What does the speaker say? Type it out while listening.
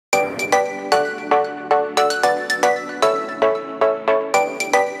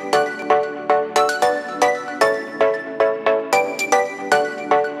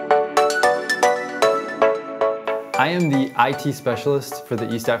IT specialist for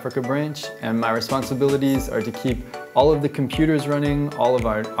the East Africa branch, and my responsibilities are to keep all of the computers running, all of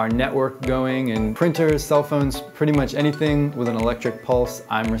our network going, and printers, cell phones, pretty much anything with an electric pulse,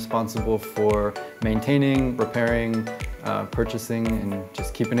 I'm responsible for maintaining, repairing, purchasing, and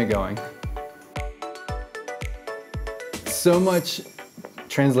just keeping it going. So much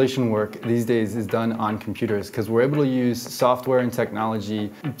translation work these days is done on computers because we're able to use software and technology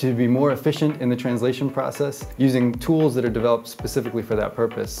to be more efficient in the translation process using tools that are developed specifically for that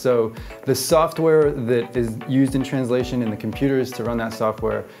purpose. So the software that is used in translation and the computers to run that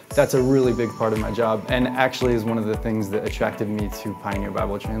software, that's a really big part of my job, and actually is one of the things that attracted me to Pioneer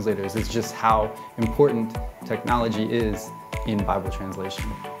Bible Translators. It's just how important technology is in Bible translation.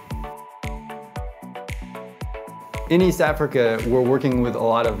 In East Africa, we're working with a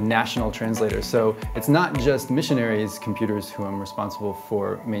lot of national translators, so it's not just missionaries' computers who I'm responsible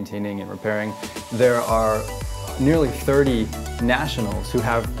for maintaining and repairing. There are nearly 30 nationals who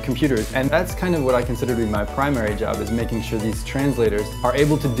have computers, and that's kind of what I consider to be my primary job, is making sure these translators are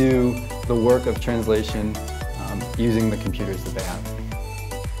able to do the work of translation using the computers that they have.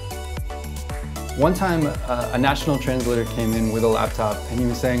 One time, a national translator came in with a laptop and he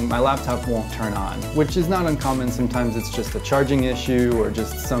was saying, my laptop won't turn on, which is not uncommon. Sometimes it's just a charging issue or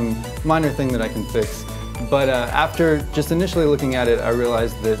just some minor thing that I can fix. But after just initially looking at it, I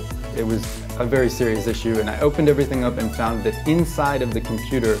realized that it was a very serious issue, and I opened everything up and found that inside of the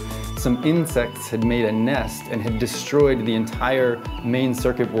computer, some insects had made a nest and had destroyed the entire main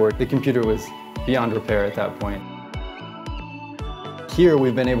circuit board. The computer was beyond repair at that point. Here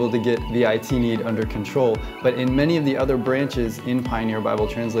we've been able to get the IT need under control, but in many of the other branches in Pioneer Bible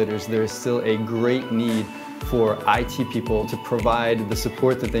Translators, there is still a great need for IT people to provide the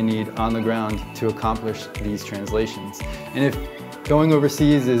support that they need on the ground to accomplish these translations. And if going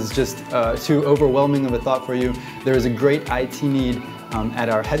overseas is just too overwhelming of a thought for you, there is a great IT need at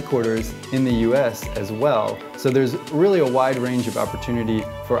our headquarters in the US as well. So there's really a wide range of opportunity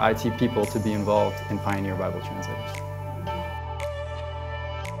for IT people to be involved in Pioneer Bible Translators.